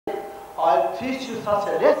I'll teach you such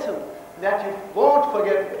a lesson that you won't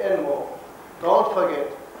forget anymore. Don't forget,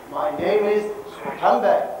 my name is Sultan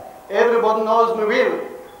Bey. Everybody knows me well.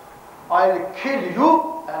 I'll kill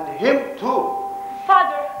you and him too.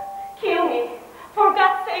 Father, kill me. For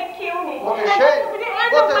God's sake, kill me. What a shame.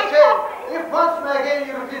 What a shame. If once again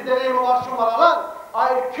you repeat the name of Arshin,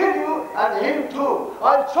 I'll kill you and him too.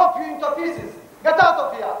 I'll chop you into pieces. Get out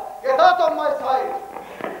of here. Get out of my sight.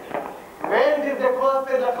 When did the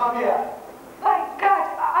conspirator come here? My God,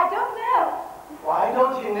 I don't know. Why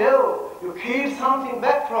don't you know? You keep something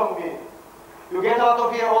back from me. You get out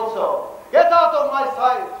of here also. Get out of my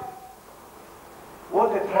sight.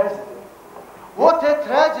 What a tragedy. What a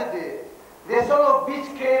tragedy. The son of bitch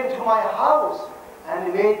came to my house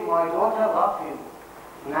and made my daughter laughing.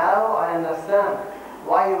 Now I understand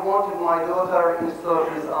why he wanted my daughter instead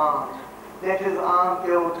of his aunt. Let his aunt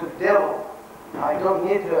go to devil. I don't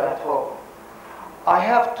need her at all. I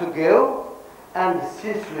have to go and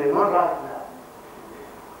see Süleyman right now.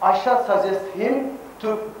 I shall suggest him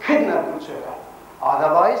to kidnap Gülçehre.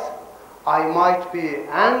 Otherwise, I might be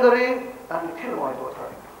angry and kill my daughter.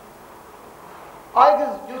 Aygız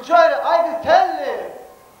Gülçehre, Aygız Telli,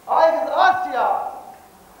 Aygız Asya.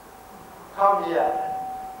 Come here,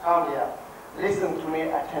 come here. Listen to me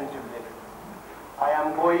attentively. I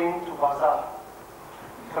am going to Khazar.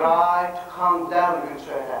 Try to calm down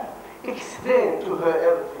Gülçehre. Explain to her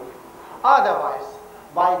everything. Otherwise,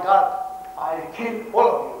 by God, I'll kill all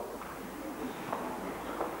of you.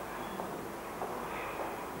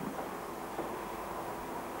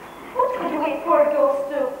 What could we poor girls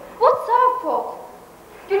do? What's our fault?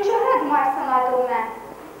 Gülçehre admires an idle man.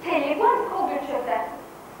 Telly once called Gülçehre.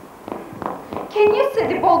 Can you see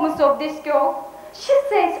the boldness of this girl? She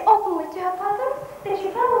says openly to her father that she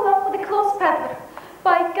fell in love with a clothes peddler.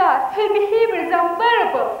 By God, her behavior is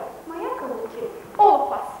unbearable. My uncle will kill all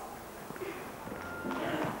of us.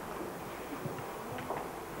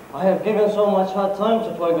 I have given so much hard time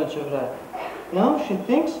to poor Gülçehre. Now she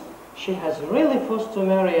thinks she has really forced to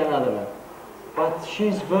marry another man. But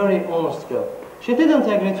she's very honest girl. She didn't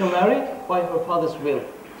agree to marry by her father's will.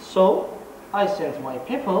 So I sent my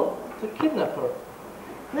people to kidnap her.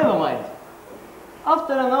 Never mind.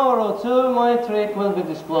 After an hour or two, my trick will be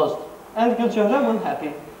disclosed. And Gülçehre will be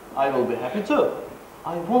happy. I will be happy too.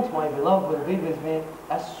 I want my beloved will be with me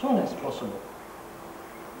as soon as possible.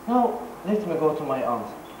 Now, let me go to my aunt.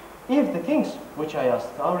 If the things which I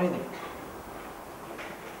asked are ready.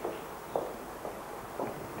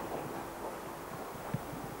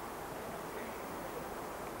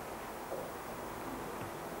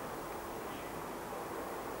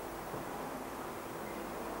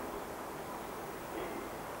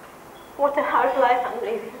 What a hard life I'm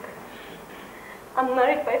living. I'm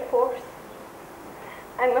married by force.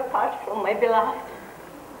 I'm apart from my beloved.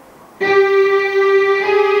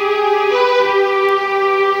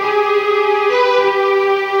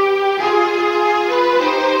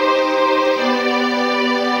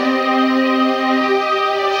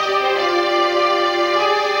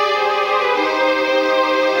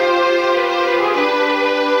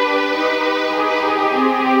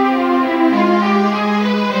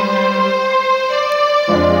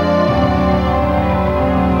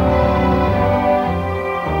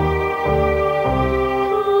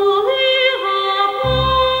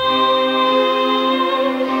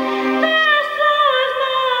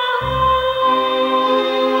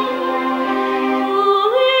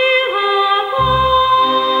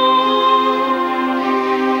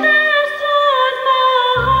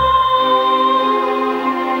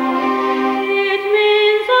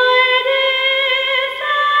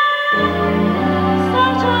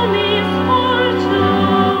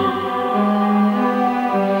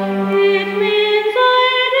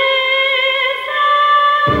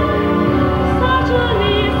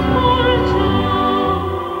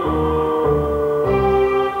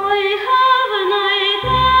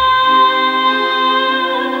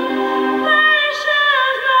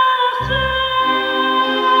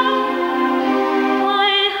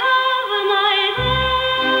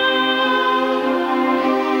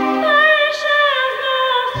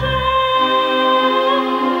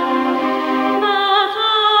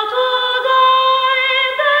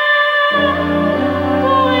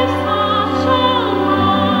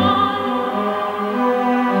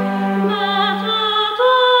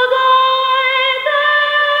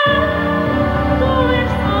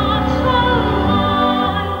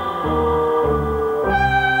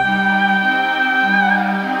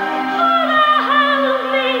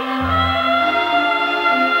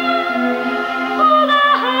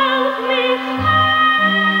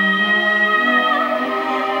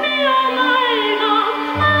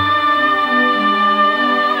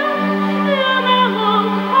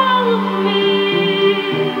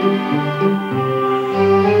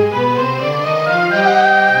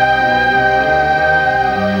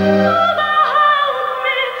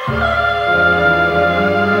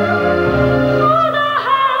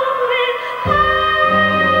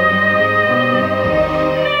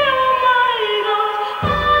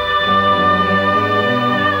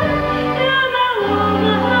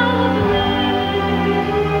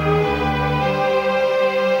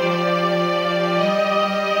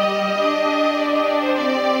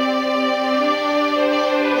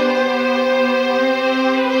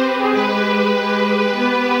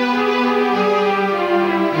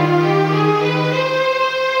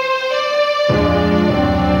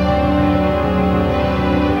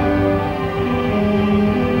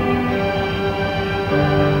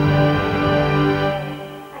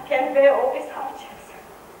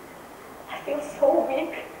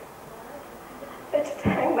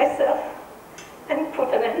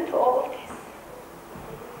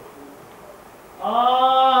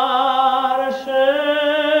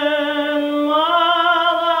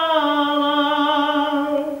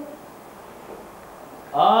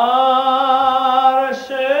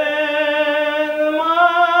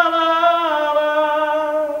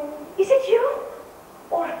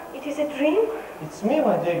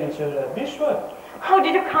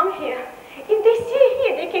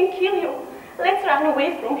 can kill you. Let's run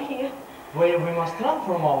away from here. We must run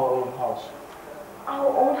from our own house. Our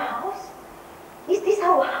own house? Is this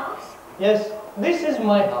our house? Yes, this is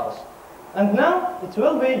my house. And now it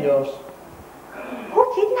will be yours.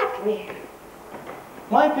 Who kidnapped me?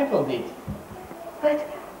 My people did. But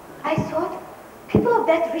I thought people of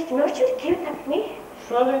that rich merchant kidnapped me.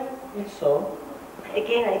 Surely it's so.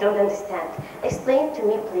 Again, I don't understand. Explain to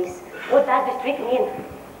me, please. What does this trick mean?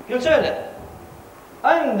 Gülçöyle,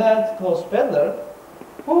 I'm that close peddler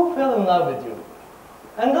who fell in love with you.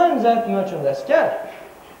 And I'm that merchant asker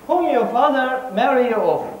whom your father married you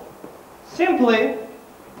off. Simply,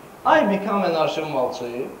 I become an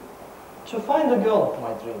Arshin to find the girl of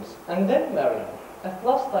my dreams and then marry her. At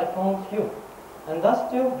last I found you and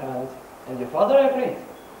asked your hand, and your father agreed.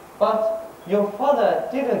 But your father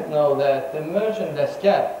didn't know that the merchant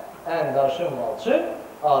asker and Arshin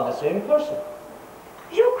are the same person.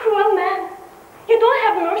 You cruel man. You don't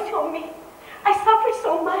have mercy on me. I suffered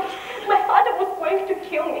so much. My father was going to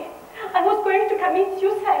kill me. I was going to commit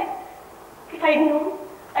suicide. If I'd known,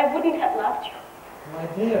 I wouldn't have loved you. My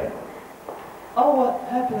dear, our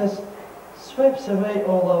happiness sweeps away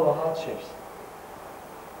all our hardships.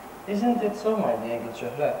 Isn't it so, my dear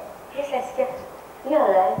Gülçöhle? Yes, Asker. You're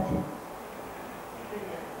right.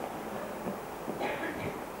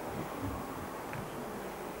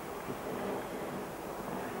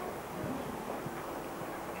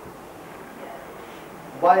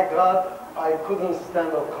 By God, I couldn't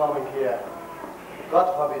stand of coming here.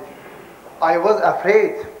 God forbid. I was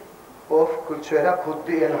afraid of Gülçöhle could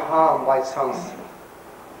be in harm by sons.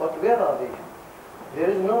 But where are they? There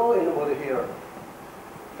is no anybody here.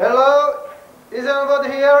 Hello? Is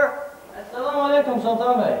anybody here? Assalamu alaikum,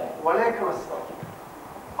 Sultan Bey. Walaikum assalam.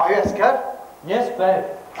 Are you scared? Yes, Bey.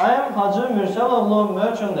 I am Hacı Mürseloğlu,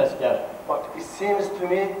 merchant asker. But it seems to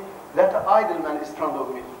me that the idle man is in front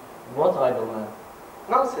of me. What idle man?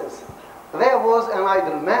 Nonsense. There was an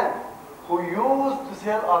idle man who used to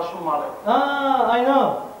sell Arshin Male. Ah, I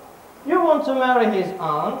know. You want to marry his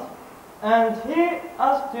aunt, and he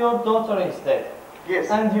asked your daughter instead. Yes.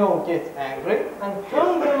 And you get angry and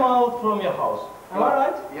turn them out from your house. Am I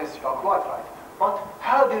right? Yes, you are quite right. But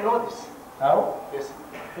how do you know this? How? Yes.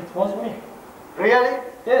 It was me. Really?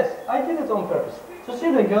 Yes, I did it on purpose. To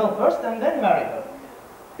see the girl first and then marry her.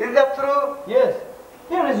 Is that true? Yes.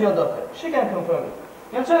 Here is your daughter. She can confirm it.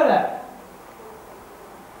 Gülçöyle.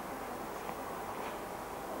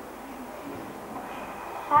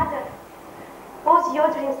 Father, both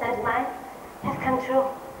your dreams and mine have come true.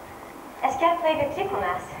 Asker played a trick on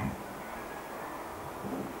us.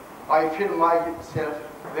 I feel myself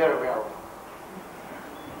very well.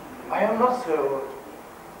 I am not so.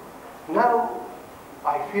 Now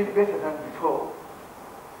I feel better than before.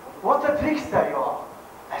 What a trickster you are,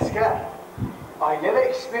 Asker. I never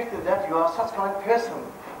expected that you are such kind of person.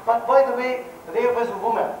 But by the way, there was a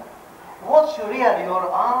woman. Was she really your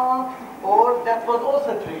aunt, or that was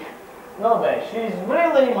also a trick? No, Bey, she is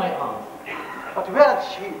really my aunt. But where is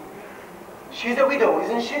she? She's a widow,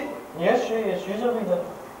 isn't she? Yes, she is. She's a widow.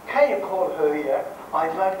 Can you call her here?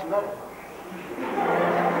 I'd like to marry her.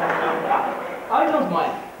 I don't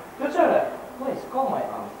mind. Gülçöyle, please call my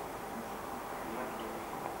aunt.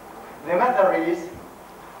 The matter is,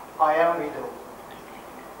 I am widow.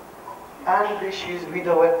 And she's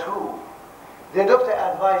widower too. The doctor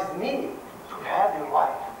advised me to have a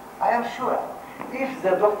wife. I am sure if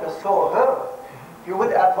the doctor saw her, he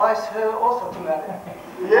would advise her also to marry.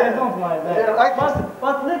 I don't mind that. Yeah,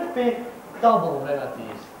 but let's be double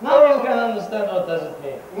relatives. Now you can understand what does it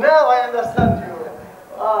mean. Now I understand you.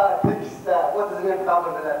 Ah, trickster. What is the name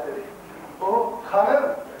double relative? Oh,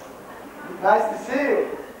 Hanım. Nice to see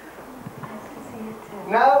you. Nice to see you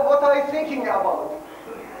too. Now, what are you thinking about?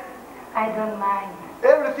 I don't mind.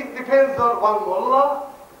 Everything depends on one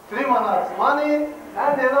mullah, 3 manat money,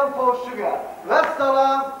 and enough for sugar.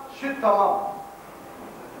 Vesselam, shoot tamam.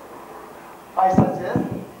 I suggest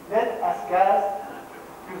let Asker's,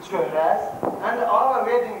 Gülçöhre's, and our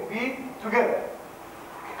wedding be together.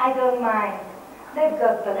 I don't mind. Let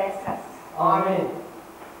God bless us. Amen.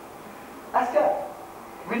 Asker,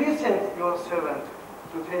 will you send your servant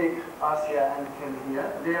to take Asya and Kelly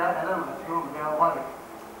here? They are alone at home, they are worried.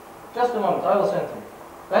 Just a moment, I will send him.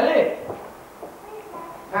 Belly!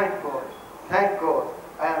 Thank God, thank God.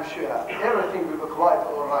 I am sure everything will be quite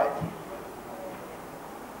all right.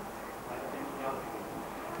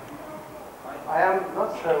 I am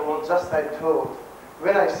not so old, just I told.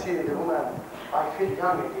 When I see the woman, I feel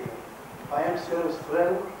young again. I am so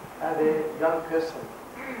strong and a young person.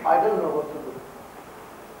 I don't know what to do.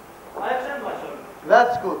 I have sent my servant.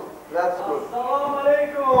 That's good, that's good. Assalamu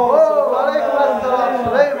alaikum. Oh, alaikum assalam.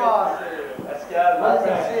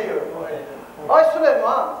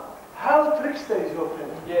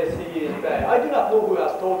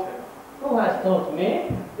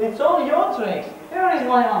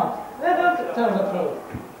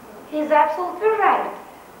 absolutely right.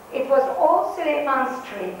 It was all Süleyman's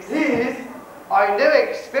tricks. This, I never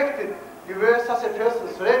expected you were such a person,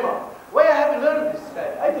 Süleyman. Where have you learned this?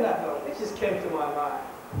 I do not know. It just came to my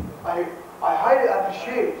mind. I highly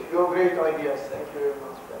appreciate your great ideas. Thank you very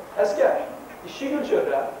much. Asker, is she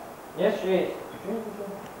Gülçöhre? Yes, she is.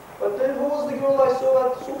 But then who was the girl I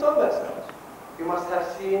saw at Sultan Besar's? You must have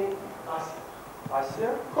seen Asya.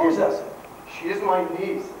 Asya? Who's Asya? She is my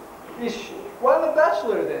niece. Is she? Well, I'm a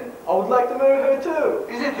bachelor then. I would like to marry her too.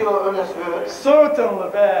 Is it your earnest word? Certainly,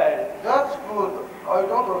 babe. That's good. I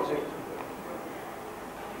don't object.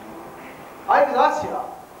 I will ask you,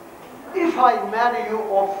 if I marry you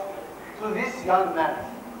off to this young man,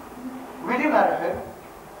 will you marry her?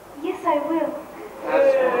 Yes, I will.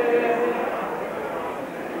 That's good.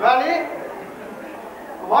 Vali,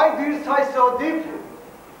 why do you sigh so deeply?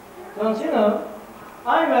 Don't you know?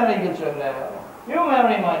 I marry Gülçöhre. You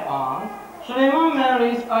marry my aunt. Süleyman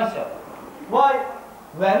marries Asya. Why,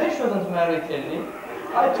 Vali shouldn't marry Telli?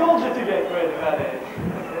 I told you to get ready, Vali.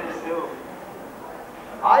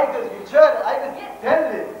 I could Gülçöhre, I could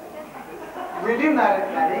tell you. Will you marry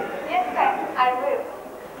Vali? Yes, sir, I will.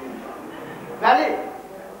 Vali,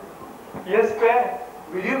 Yes, babe.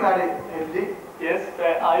 will you marry Telli? Yes,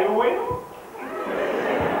 babe. I will.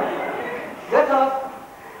 Let us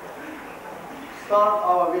start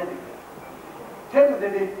our wedding. Tell me the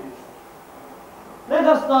date, please. Let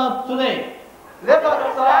us start today. Let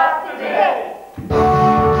us start today.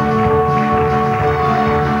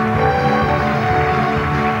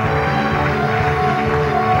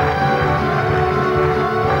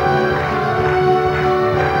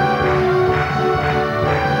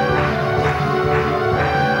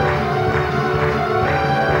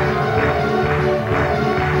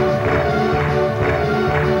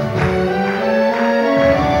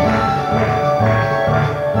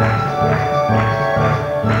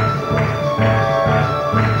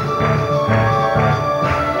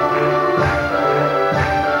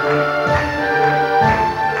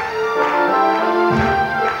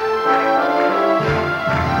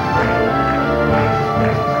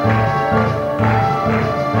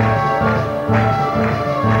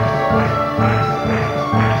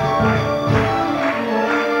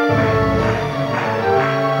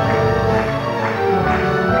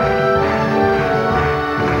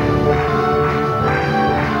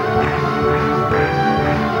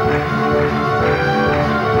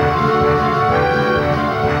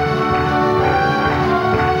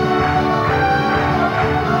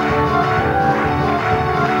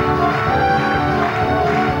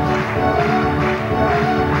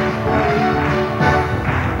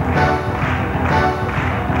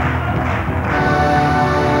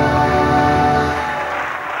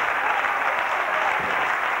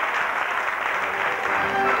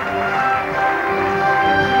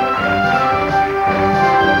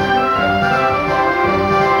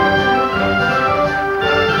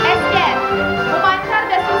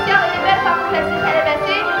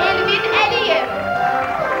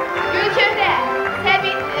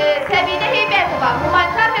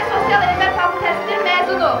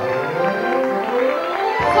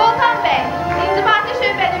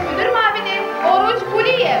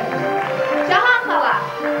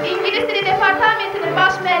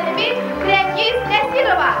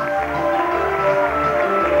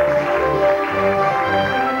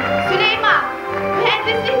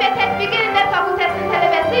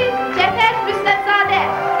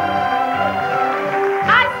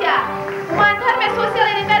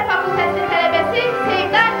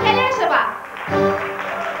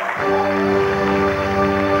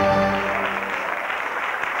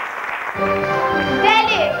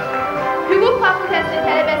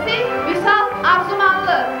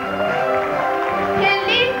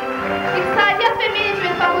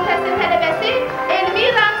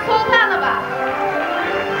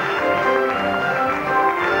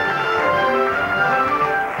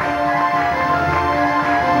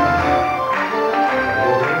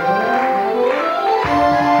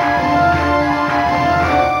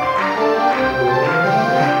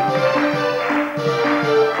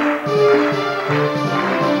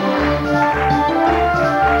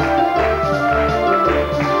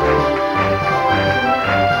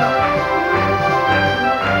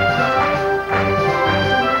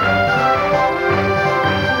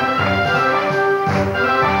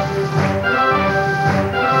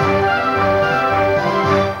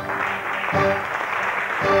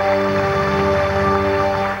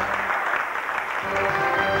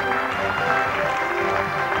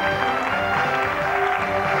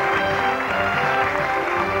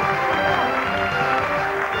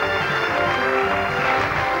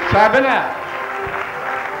 Sabine.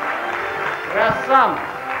 rəssam,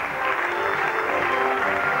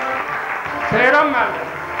 Seyran müəllim.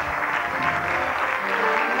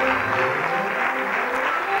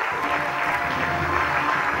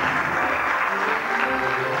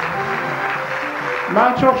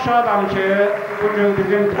 Mən çox şadam ki, bugün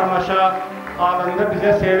bizim tamaşa alındı,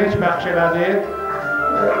 bizə sevinç bəxş elədi.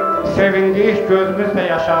 Sevindik, gözümüz də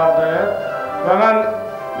yaşardı. Və mən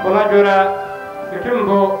buna görə bütün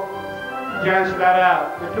bu gənclərə,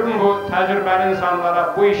 bütün bu təcrübəli insanlara,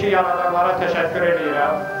 bu işi yaradanlara təşəkkür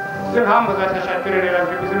edirəm. Sizin hamınıza təşəkkür edirəm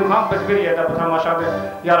ki, bizim hamımız bir yerdə bu tamaşanı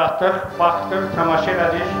yaratdıq, baxdıq, tamaşa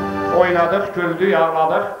elədik, oynadıq, güldük,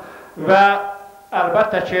 ağladıq və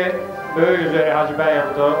əlbəttə ki, böyük üzeri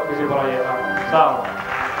Hacıbəyevdir bizi bura yığan. Sağ olun.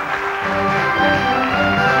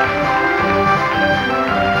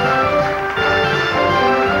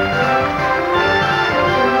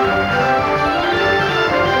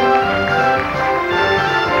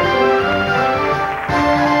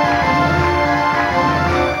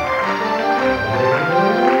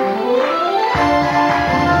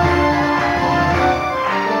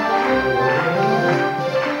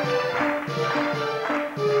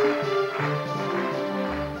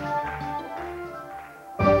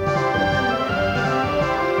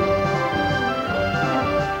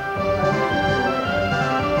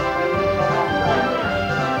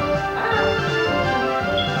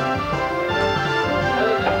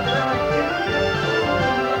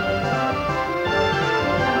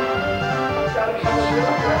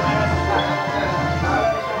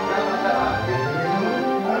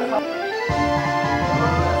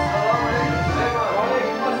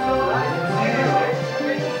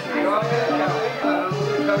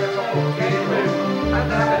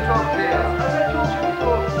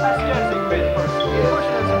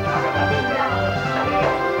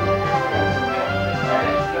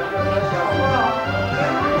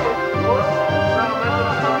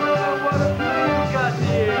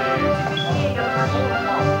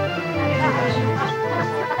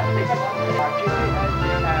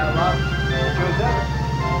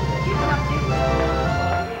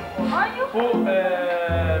 Bu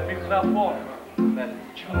mikrofon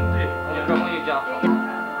kimdir? Mikrofon yiyeceğim.